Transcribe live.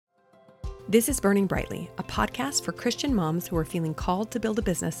This is Burning Brightly, a podcast for Christian moms who are feeling called to build a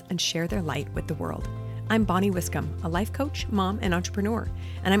business and share their light with the world. I'm Bonnie Wiscombe, a life coach, mom, and entrepreneur,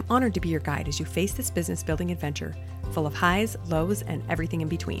 and I'm honored to be your guide as you face this business building adventure full of highs, lows, and everything in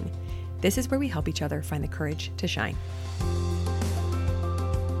between. This is where we help each other find the courage to shine.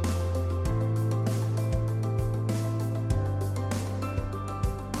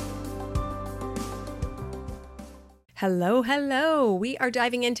 Hello. We are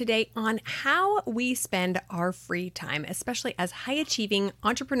diving in today on how we spend our free time, especially as high-achieving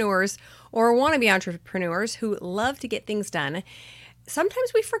entrepreneurs or wannabe entrepreneurs who love to get things done.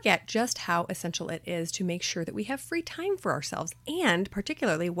 Sometimes we forget just how essential it is to make sure that we have free time for ourselves and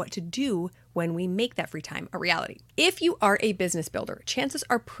particularly what to do when we make that free time a reality. If you are a business builder, chances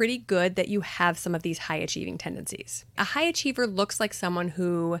are pretty good that you have some of these high-achieving tendencies. A high achiever looks like someone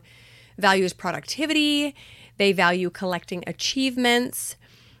who values productivity, they value collecting achievements,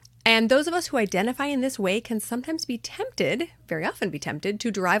 and those of us who identify in this way can sometimes be tempted, very often be tempted,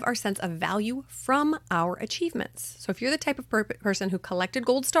 to derive our sense of value from our achievements. So if you're the type of person who collected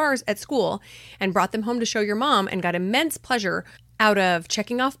gold stars at school and brought them home to show your mom and got immense pleasure out of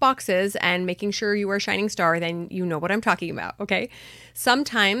checking off boxes and making sure you were a shining star, then you know what I'm talking about, okay?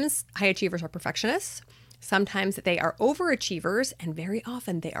 Sometimes high achievers are perfectionists. Sometimes they are overachievers, and very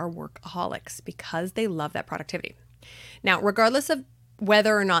often they are workaholics because they love that productivity. Now, regardless of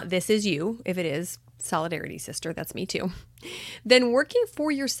whether or not this is you, if it is, solidarity, sister, that's me too, then working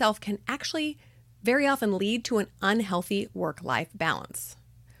for yourself can actually very often lead to an unhealthy work-life balance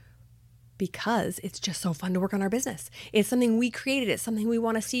because it's just so fun to work on our business. It's something we created. It's something we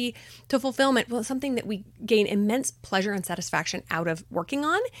want to see to fulfillment. Well, it's something that we gain immense pleasure and satisfaction out of working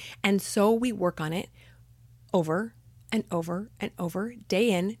on, and so we work on it over and over and over,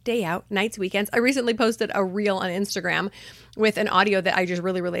 day in, day out, nights, weekends. I recently posted a reel on Instagram with an audio that I just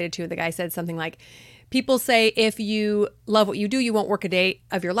really related to. The guy said something like, people say if you love what you do, you won't work a day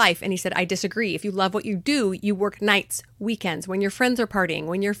of your life. And he said, I disagree. If you love what you do, you work nights, weekends, when your friends are partying,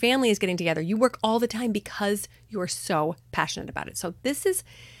 when your family is getting together. You work all the time because you are so passionate about it. So this is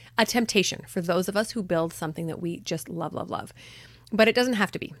a temptation for those of us who build something that we just love. But it doesn't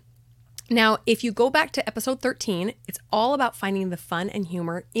have to be. Now, if you go back to episode 13, it's all about finding the fun and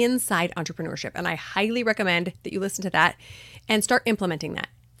humor inside entrepreneurship. And I highly recommend that you listen to that and start implementing that,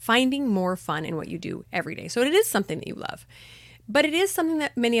 finding more fun in what you do every day. So it is something that you love, but it is something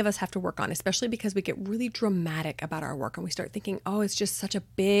that many of us have to work on, especially because we get really dramatic about our work and we start thinking, oh, it's just such a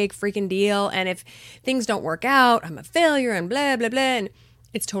big freaking deal. And if things don't work out, I'm a failure and blah, blah, blah. And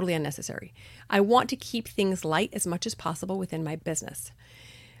it's totally unnecessary. I want to keep things light as much as possible within my business.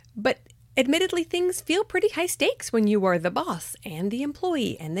 But admittedly, things feel pretty high stakes when you are the boss and the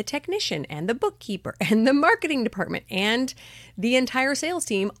employee and the technician and the bookkeeper and the marketing department and the entire sales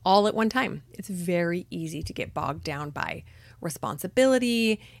team all at one time. It's very easy to get bogged down by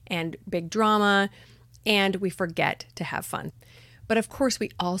responsibility and big drama, and we forget to have fun. But of course,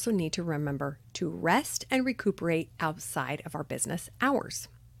 we also need to remember to rest and recuperate outside of our business hours.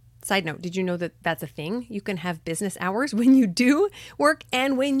 Side note, did you know that that's a thing? You can have business hours when you do work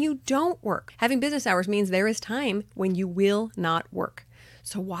and when you don't work. Having business hours means there is time when you will not work.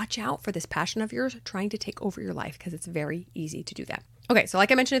 So watch out for this passion of yours trying to take over your life because it's very easy to do that. Okay, so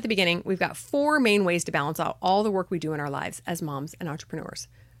like I mentioned at the beginning, we've got 4 main ways to balance out all the work we do in our lives as moms and entrepreneurs.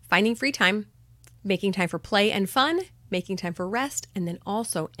 Finding free time, making time for play and fun, making time for rest, and then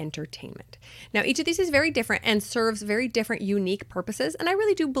also entertainment. Now, each of these is very different and serves very different, unique purposes, and I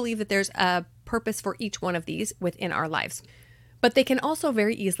really do believe that there's a purpose for each one of these within our lives. But they can also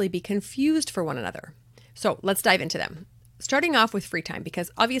very easily be confused for one another. So let's dive into them. Starting off with free time,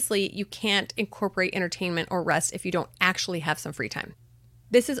 because obviously you can't incorporate entertainment or rest if you don't actually have some free time.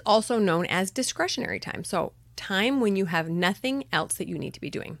 This is also known as discretionary time, so time when you have nothing else that you need to be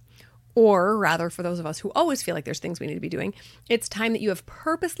doing. Or rather, for those of us who always feel like there's things we need to be doing, it's time that you have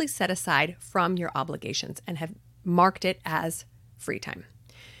purposely set aside from your obligations and have marked it as free time.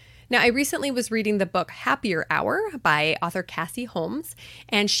 Now, I recently was reading the book Happier Hour by author Cassie Holmes,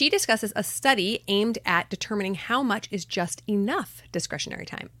 and she discusses a study aimed at determining how much is just enough discretionary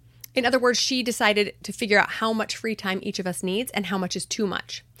time. In other words, she decided to figure out how much free time each of us needs and how much is too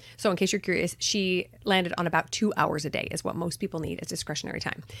much. So in case you're curious, she landed on about 2 hours a day is what most people need as discretionary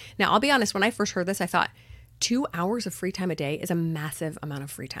time. Now, I'll be honest, when I first heard this, I thought 2 hours of free time a day is a massive amount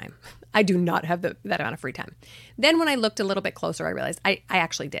of free time. I do not have that amount of free time. Then when I looked a little bit closer, I realized I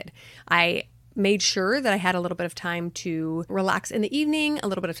actually did. I made sure that I had a little bit of time to relax in the evening, a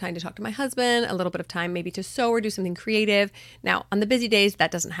little bit of time to talk to my husband, a little bit of time maybe to sew or do something creative. Now, on the busy days,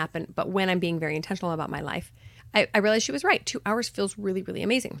 that doesn't happen. But when I'm being very intentional about my life, I realized she was right. 2 hours feels really, really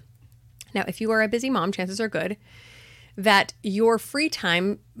amazing. Now, if you are a busy mom, chances are good that your free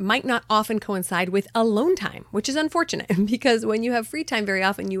time might not often coincide with alone time, which is unfortunate because when you have free time, very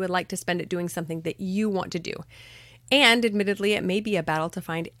often you would like to spend it doing something that you want to do. And admittedly, it may be a battle to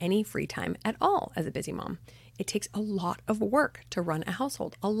find any free time at all as a busy mom. It takes a lot of work to run a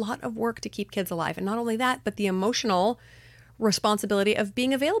household, a lot of work to keep kids alive. And not only that, but the emotional responsibility of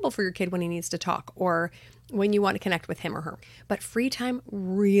being available for your kid when he needs to talk or when you want to connect with him or her. But free time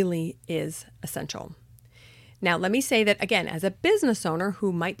really is essential. Now, let me say that again, as a business owner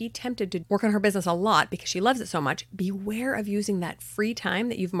who might be tempted to work on her business a lot because she loves it so much, beware of using that free time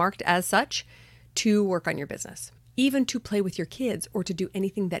that you've marked as such to work on your business, even to play with your kids or to do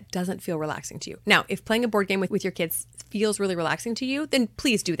anything that doesn't feel relaxing to you. Now, if playing a board game with your kids feels really relaxing to you, then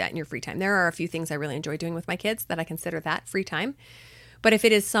please do that in your free time. There are a few things I really enjoy doing with my kids that I consider that free time. But if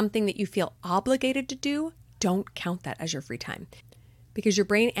it is something that you feel obligated to do, don't count that as your free time. Because your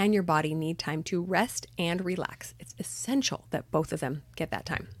brain and your body need time to rest and relax. It's essential that both of them get that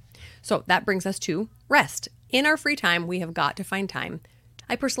time. So that brings us to rest. In our free time, we have got to find time.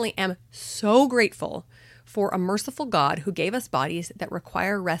 I personally am so grateful for a merciful God who gave us bodies that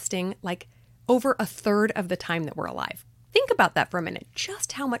require resting like over a third of the time that we're alive. Think about that for a minute.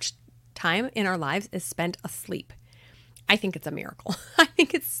 Just how much time in our lives is spent asleep. I think it's a miracle. I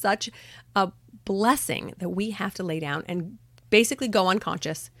think it's such a blessing that we have to lay down and basically go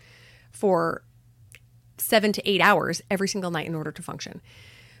unconscious for 7 to 8 hours every single night in order to function.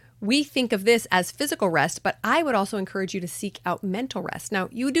 We think of this as physical rest, but I would also encourage you to seek out mental rest. Now,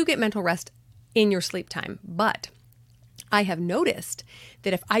 you do get mental rest in your sleep time, but I have noticed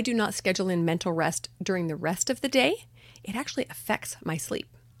that if I do not schedule in mental rest during the rest of the day, it actually affects my sleep.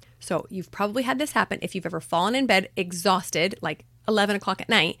 So you've probably had this happen if you've ever fallen in bed exhausted, like 11 o'clock at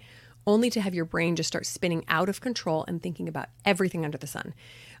night, only to have your brain just start spinning out of control and thinking about everything under the sun.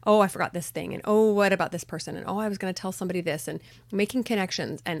 Oh, I forgot this thing. And oh, what about this person? And oh, I was going to tell somebody this, and making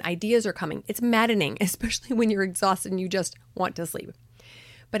connections and ideas are coming. It's maddening, especially when you're exhausted and you just want to sleep.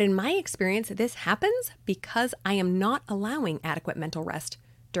 But in my experience, this happens because I am not allowing adequate mental rest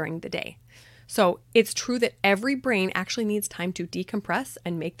during the day. So it's true that every brain actually needs time to decompress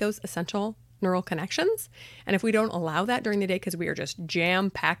and make those essential neural connections. And if we don't allow that during the day because we are just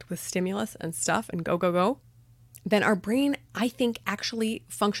jam-packed with stimulus and stuff and go, then our brain, I think, actually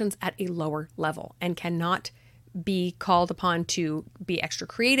functions at a lower level and cannot be called upon to be extra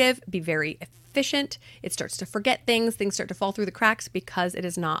creative, be very efficient. It starts to forget things start to fall through the cracks because it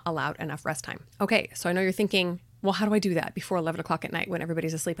is not allowed enough rest time. Okay, so I know you're thinking, well, how do I do that before 11 o'clock at night when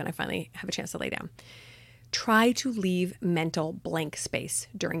everybody's asleep and I finally have a chance to lay down? Try to leave mental blank space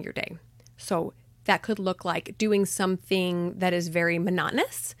during your day. So that could look like doing something that is very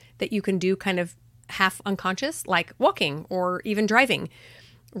monotonous that you can do kind of half unconscious, like walking or even driving.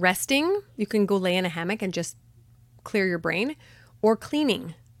 Resting, you can go lay in a hammock and just clear your brain, or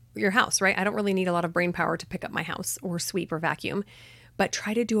cleaning your house, right? I don't really need a lot of brain power to pick up my house or sweep or vacuum, but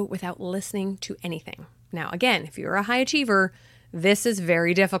try to do it without listening to anything. Now, again, if you're a high achiever, this is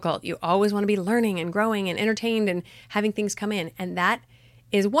very difficult. You always want to be learning and growing and entertained and having things come in. And that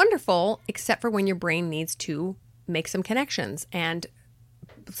is wonderful, except for when your brain needs to make some connections and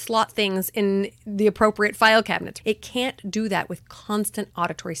slot things in the appropriate file cabinets. It can't do that with constant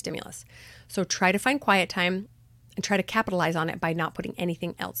auditory stimulus. So try to find quiet time and try to capitalize on it by not putting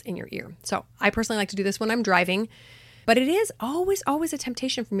anything else in your ear. So I personally like to do this when I'm driving, but it is always a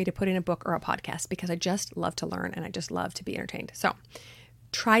temptation for me to put in a book or a podcast because I just love to learn and I just love to be entertained. So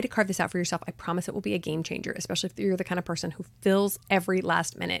try to carve this out for yourself. I promise it will be a game changer, especially if you're the kind of person who fills every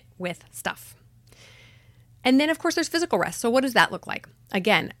last minute with stuff. And then, of course, there's physical rest. So what does that look like?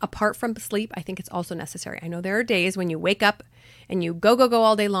 Again, apart from sleep, I think it's also necessary. I know there are days when you wake up and you go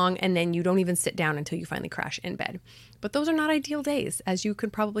all day long, and then you don't even sit down until you finally crash in bed. But those are not ideal days, as you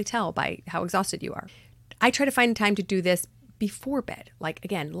could probably tell by how exhausted you are. I try to find time to do this before bed. Like,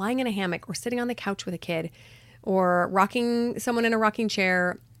 again, lying in a hammock or sitting on the couch with a kid or rocking someone in a rocking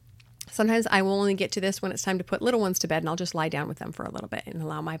chair. Sometimes I will only get to this when it's time to put little ones to bed, and I'll just lie down with them for a little bit and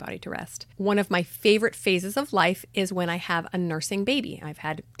allow my body to rest. One of my favorite phases of life is when I have a nursing baby. I've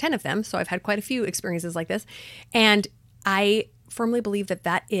had 10 of them, so I've had quite a few experiences like this. And I firmly believe that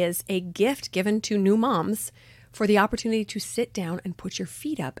that is a gift given to new moms for the opportunity to sit down and put your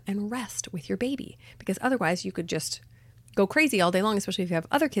feet up and rest with your baby. Because otherwise you could just go crazy all day long, especially if you have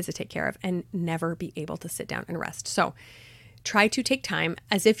other kids to take care of, and never be able to sit down and rest. So try to take time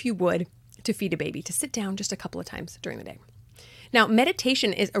as if you would to feed a baby, to sit down just a couple of times during the day. Now,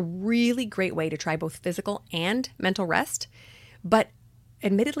 meditation is a really great way to try both physical and mental rest, but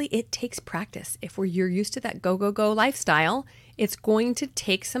admittedly, it takes practice. If you're used to that go lifestyle, It's going to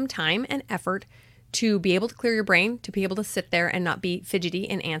take some time and effort to be able to clear your brain, to be able to sit there and not be fidgety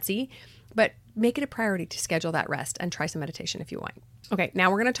and antsy, but make it a priority to schedule that rest and try some meditation if you want. Okay, now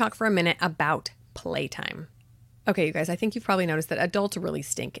we're going to talk for a minute about playtime. Okay, you guys, I think you've probably noticed that adults really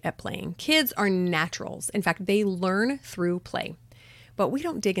stink at playing. Kids are naturals. In fact, they learn through play. But we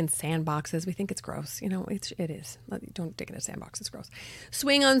don't dig in sandboxes. We think it's gross. It is. Don't dig in a sandbox. It's gross.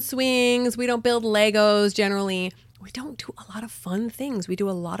 Swing on swings. We don't build Legos generally. We don't do a lot of fun things. We do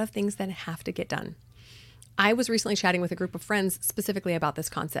a lot of things that have to get done. I was recently chatting with a group of friends specifically about this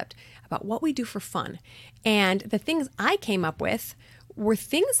concept, about what we do for fun. And the things I came up with were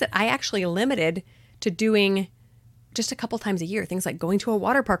things that I actually limited to doing just a couple times a year. Things like going to a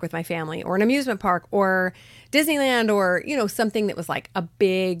water park with my family, or an amusement park, or Disneyland, or, something that was like a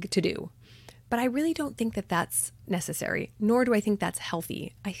big to do. But I really don't think that that's necessary, nor do I think that's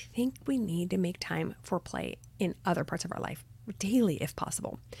healthy. I think we need to make time for play in other parts of our life, daily if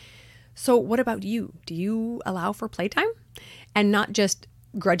possible. So what about you? Do you allow for playtime? And not just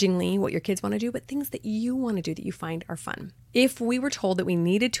grudgingly what your kids want to do, but things that you want to do that you find are fun. If we were told that we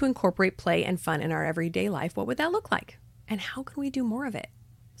needed to incorporate play and fun in our everyday life, what would that look like? And how can we do more of it?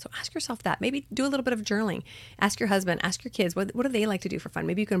 So ask yourself that. Maybe do a little bit of journaling. Ask your husband, ask your kids, what do they like to do for fun?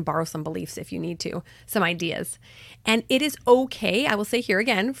 Maybe you can borrow some beliefs if you need to, some ideas. And it is okay, I will say here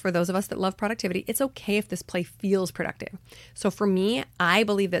again, for those of us that love productivity, it's okay if this play feels productive. So for me, I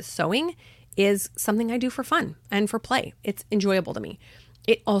believe that sewing is something I do for fun and for play. It's enjoyable to me.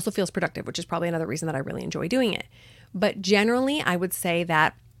 It also feels productive, which is probably another reason that I really enjoy doing it. But generally, I would say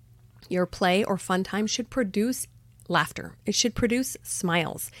that your play or fun time should produce laughter. It should produce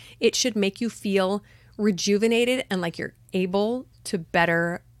smiles. It should make you feel rejuvenated and like you're able to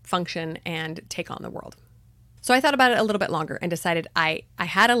better function and take on the world. So I thought about it a little bit longer and decided I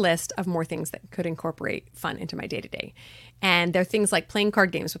had a list of more things that could incorporate fun into my day-to-day. And they're things like playing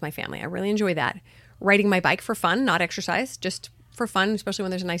card games with my family. I really enjoy that. Riding my bike for fun, not exercise, just for fun, especially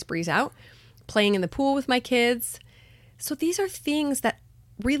when there's a nice breeze out. Playing in the pool with my kids. So these are things that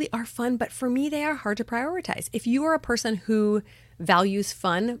really are fun, but for me, they are hard to prioritize. If you are a person who values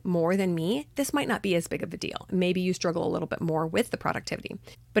fun more than me, this might not be as big of a deal. Maybe you struggle a little bit more with the productivity.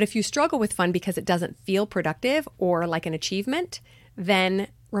 But if you struggle with fun because it doesn't feel productive or like an achievement, then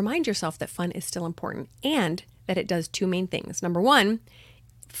remind yourself that fun is still important and that it does two main things. Number one,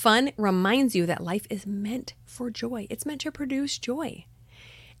 fun reminds you that life is meant for joy. It's meant to produce joy.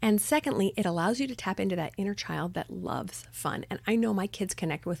 And secondly, it allows you to tap into that inner child that loves fun. And I know my kids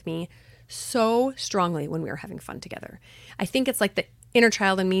connect with me so strongly when we are having fun together. I think it's like the inner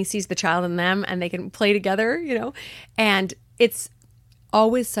child in me sees the child in them and they can play together, and it's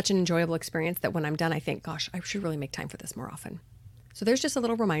always such an enjoyable experience that when I'm done, I think, gosh, I should really make time for this more often. So there's just a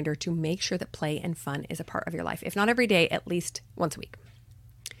little reminder to make sure that play and fun is a part of your life. If not every day, at least once a week.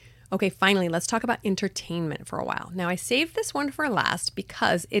 Okay, finally, let's talk about entertainment for a while. Now, I saved this one for last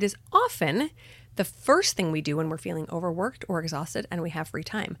because it is often the first thing we do when we're feeling overworked or exhausted and we have free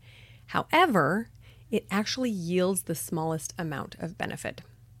time. However, it actually yields the smallest amount of benefit.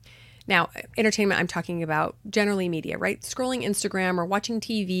 Now, entertainment, I'm talking about generally media, right? Scrolling Instagram or watching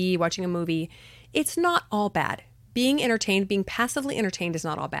TV, watching a movie. It's not all bad. Being entertained, being passively entertained is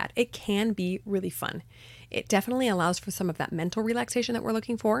not all bad. It can be really fun. It definitely allows for some of that mental relaxation that we're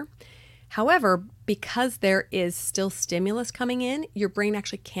looking for. However, because there is still stimulus coming in, your brain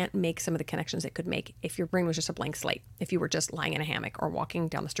actually can't make some of the connections it could make if your brain was just a blank slate, if you were just lying in a hammock or walking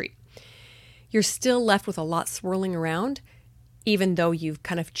down the street. You're still left with a lot swirling around, even though you've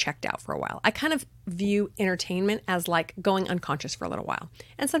kind of checked out for a while. I kind of view entertainment as like going unconscious for a little while.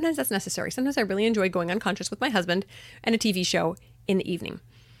 And sometimes that's necessary. Sometimes I really enjoy going unconscious with my husband and a TV show in the evening.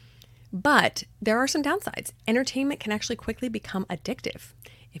 But there are some downsides. Entertainment can actually quickly become addictive.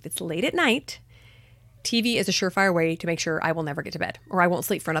 If it's late at night, TV is a surefire way to make sure I will never get to bed or I won't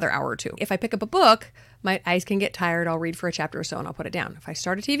sleep for another hour or two. If I pick up a book, my eyes can get tired. I'll read for a chapter or so and I'll put it down. If I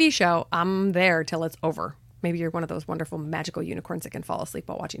start a TV show, I'm there till it's over. Maybe you're one of those wonderful magical unicorns that can fall asleep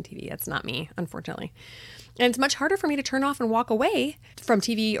while watching TV. That's not me, unfortunately. And it's much harder for me to turn off and walk away from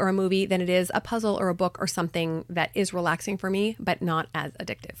TV or a movie than it is a puzzle or a book or something that is relaxing for me, but not as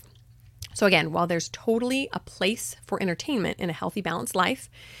addictive. So again, while there's totally a place for entertainment in a healthy, balanced life,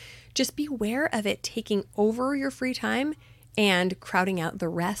 just be aware of it taking over your free time and crowding out the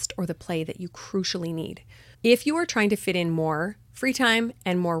rest or the play that you crucially need. If you are trying to fit in more free time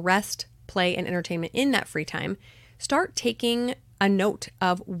and more rest, play, and entertainment in that free time, start taking a note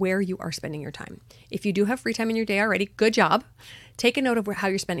of where you are spending your time. If you do have free time in your day already, good job. Take a note of how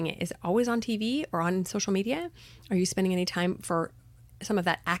you're spending it. Is it always on TV or on social media? Are you spending any time for some of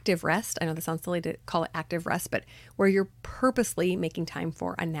that active rest. I know this sounds silly to call it active rest, but where you're purposely making time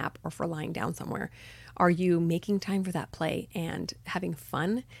for a nap or for lying down somewhere. Are you making time for that play and having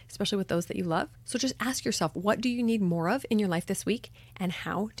fun, especially with those that you love? So just ask yourself, what do you need more of in your life this week, and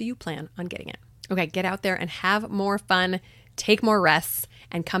how do you plan on getting it? Okay, get out there and have more fun, take more rests,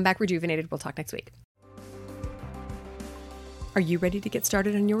 and come back rejuvenated. We'll talk next week. Are you ready to get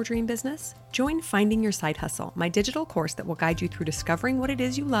started on your dream business? Join Finding Your Side Hustle, my digital course that will guide you through discovering what it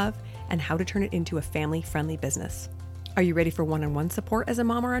is you love and how to turn it into a family-friendly business. Are you ready for one-on-one support as a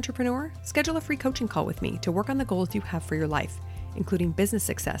mom or entrepreneur? Schedule a free coaching call with me to work on the goals you have for your life, including business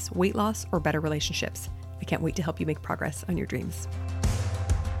success, weight loss, or better relationships. I can't wait to help you make progress on your dreams.